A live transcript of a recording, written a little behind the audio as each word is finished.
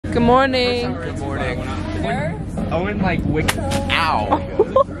Good morning. Good morning. Owen like wicked. Ow.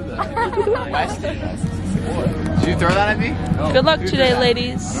 Weston. Did you throw that at me? Good luck today,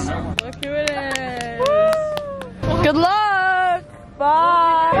 ladies. Look who it is. Good luck.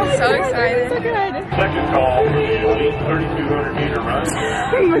 Bye. I'm so excited. Second call for the elite 3,200 meter run.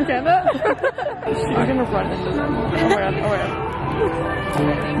 McKenna? I'm gonna run into them. Oh my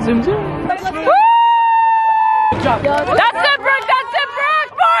god. Zoom, zoom. That's it, Brooke! That's it, Brooke!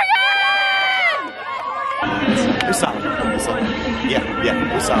 Morgan! We saw him. Yeah,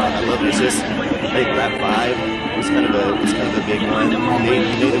 we saw him. I love this. Just like that 5 was kind of a big one. They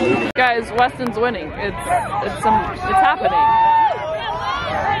made a move. Guys, Weston's winning. It's happening.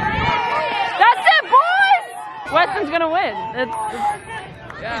 That's it, boys! Weston's gonna win.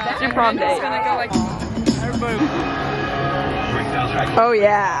 It's your prom date. It's gonna go like oh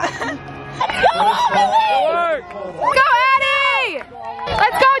yeah. Go Addie!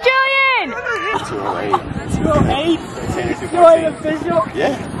 Let's go, Julian! 208. 208 official?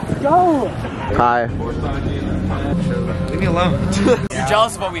 Yeah. Go! Hi. Leave me alone. You're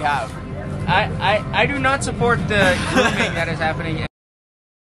jealous of what we have. I do not support the grooming that is happening.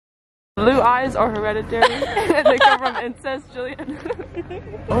 Blue eyes are hereditary. They come from incest, Julian.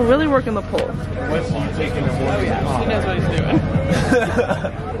 Oh, really working the pole. What's he taking the morning? He knows what he's doing.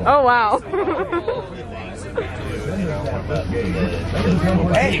 Oh, wow.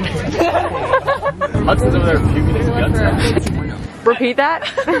 Hey! Hudson's over there puking his guts out. Repeat that?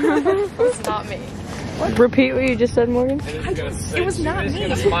 It's not me. What? Repeat what you just said, Morgan? It was not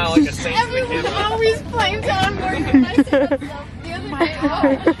me. Smile like a saint. Everyone always blames it on Morgan when I say that stuff. The other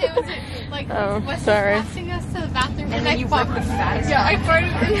day, it was like Weston passing us to the bathroom and I farted. Yeah, I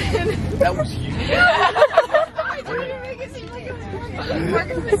farted and that was you. I tried to make it seem like it was Morgan.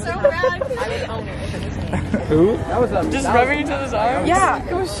 Morgan was so bad. I would own it if it was me. Who? That was just rubbing each other's arms? Yeah,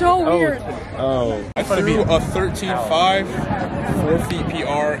 it was so weird. Oh. I threw a 13.5, 4 feet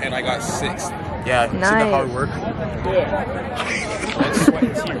PR, and I got 6th. Yeah, nice. See the hard work? And sweat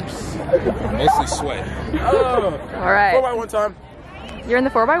and tears. Mostly sweat. All right. 4x1 time. You're in the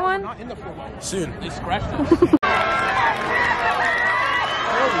 4x1? Not in the 4x1. Soon. They scratched it. Come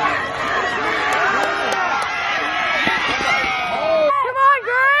on,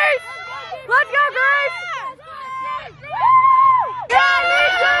 Grace! Let's go, Grace!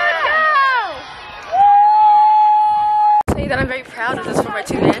 Say that I'm very proud of this for my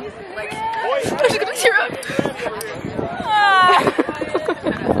 2 men. Like, I'm just gonna tear up.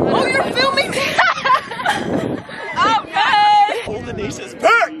 Oh, you're filming me! Okay! Hold the nation's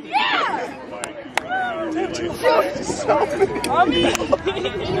back! Yeah!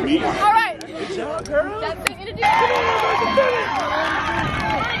 Alright. Good job, girl. That's the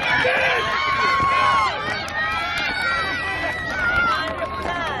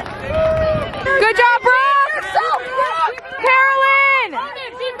Good job, Brooke! Carolyn!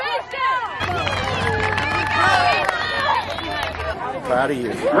 Proud of you.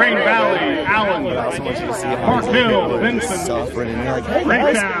 Green Valley, Allen. I also want you to see how Park Hill, Vincent. suffering and you're like, hey,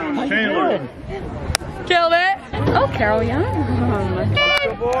 Breakdown, guys, Taylor. Killed it! Oh, Carol Young.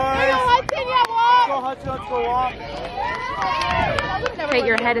 Kate,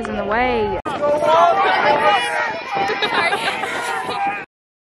 your head is in the way.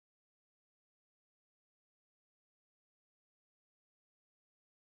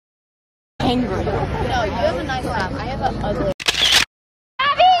 Angry. No, you have a nice laugh. I have an ugly.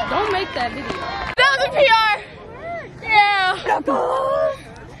 Don't make that video. That was a PR! Yeah!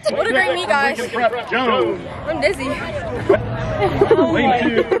 What a great meet, guys. Jones. I'm dizzy. Lane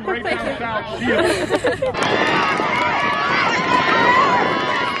 2, breakdown South Shield.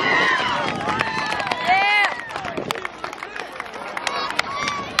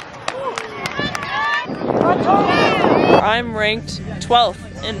 I'm ranked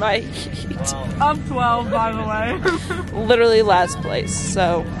 12th in my heat. I'm 12, by the way. Literally last place,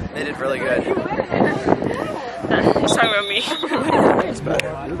 so. They did really good. He's talking about me. It's better.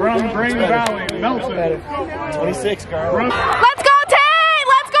 From Green Valley, Melton. 26, girl. Let's go, Tay!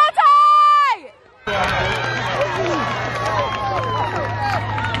 Let's go, Tay!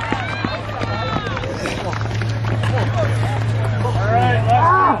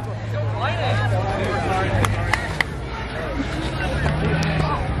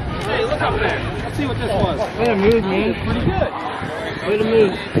 Hey, look up there. Let's see what this was. Way to move, man. Pretty good. Way to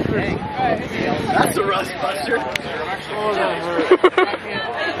move. That's a rust buster. Oh, that hurt.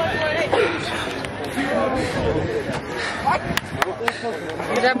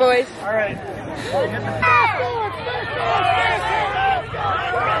 Good job, boys. All right.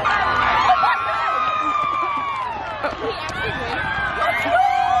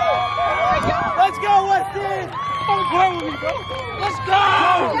 Let's go! Let's go!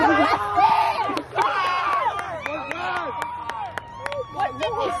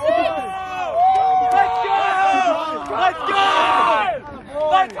 Let's go!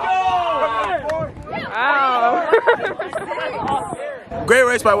 Wow. Great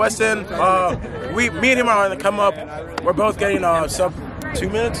race by Weston. Me and him are on the come up. We're both getting sub 2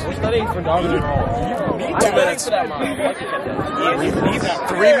 minutes. 2 minutes.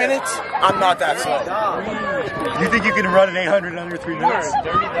 3 minutes? I'm not that slow. You think you can run an 800 under 3 minutes?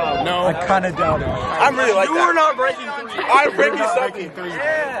 No. I kind of doubt it. I'm really like that. You are not breaking 3. I'm breaking something.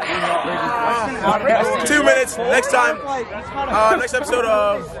 2 minutes. Next time. Next episode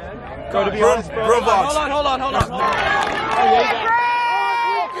of Go to be honest, bro. Vlogs. Hold on.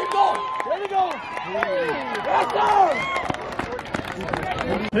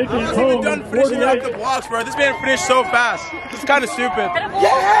 He's even done finishing up the blocks, bro. This man finished so fast. It's kind of stupid.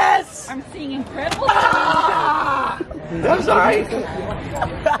 Yes! I'm seeing incredible. I'm sorry.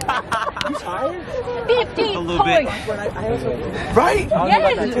 15 points. Right?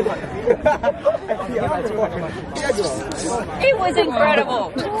 Yes. It was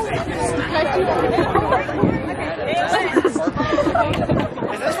incredible.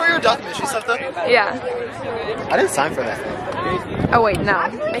 Is this for your documentary stuff though? Yeah. I didn't sign for that. Oh wait, no.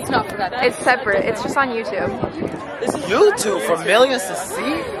 It's not for that. It's separate. It's just on YouTube. YouTube for millions to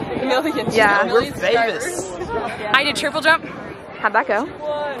see? Millions. Yeah. We're famous. I did triple jump. How'd that go?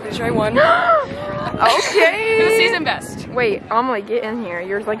 Pretty I won. Okay. The season best. Wait, Amelie, get in here.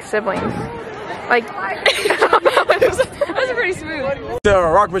 You're like siblings. Like. That was pretty smooth. The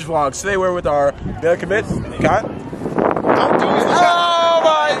Rockbridge Vlogs. Today we're with our commits. Got? Oh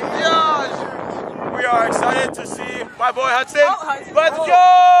my gosh! We are excited to see my boy Hudson. Let's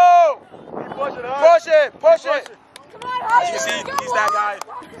go! Push it! Push it! Come on, Hudson. You see, he's that guy.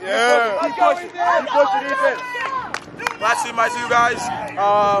 Yeah. Keep pushing, Ethan. Last see my two guys.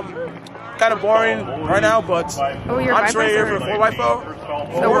 Kind of boring right now, but Oh, you're I'm just ready here for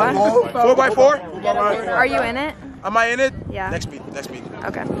 4x4. So what? 4x4? Are you in it? Am I in it? Yeah. Next meet.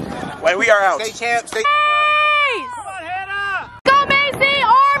 Okay. When we are out. Stay champ. Stay. Come on, Hannah. Go, Macy.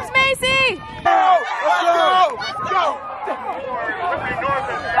 Arms, Macy. Let's go!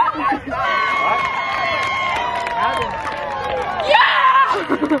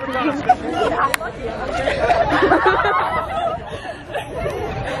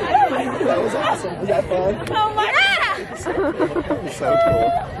 That was awesome. Was that fun? Oh my God. So cool.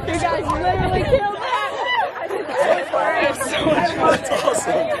 You guys literally killed that. That's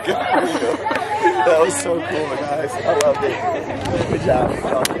awesome. Good for you. That was so cool, guys. I loved it. Good job.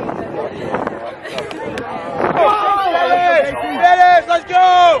 Finish! Let's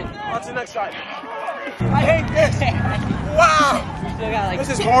go! On to the next side. I hate this. Wow. This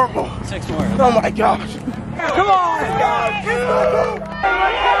is horrible. 6 more. Oh my gosh. Come on!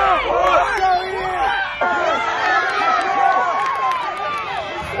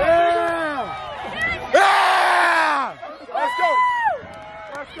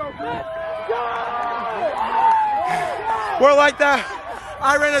 We're like that.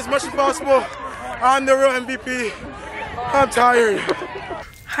 I ran as much as possible. I'm the real MVP. I'm tired.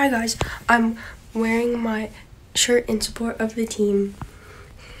 Hi guys, I'm wearing my shirt in support of the team.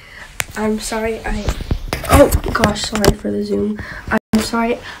 I'm sorry oh gosh, sorry for the zoom. I'm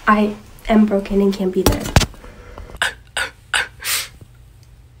sorry I am broken and can't be there.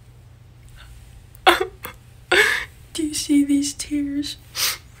 Do you see these tears?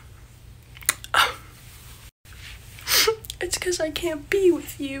 It's because I can't be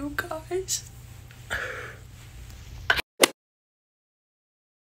with you guys.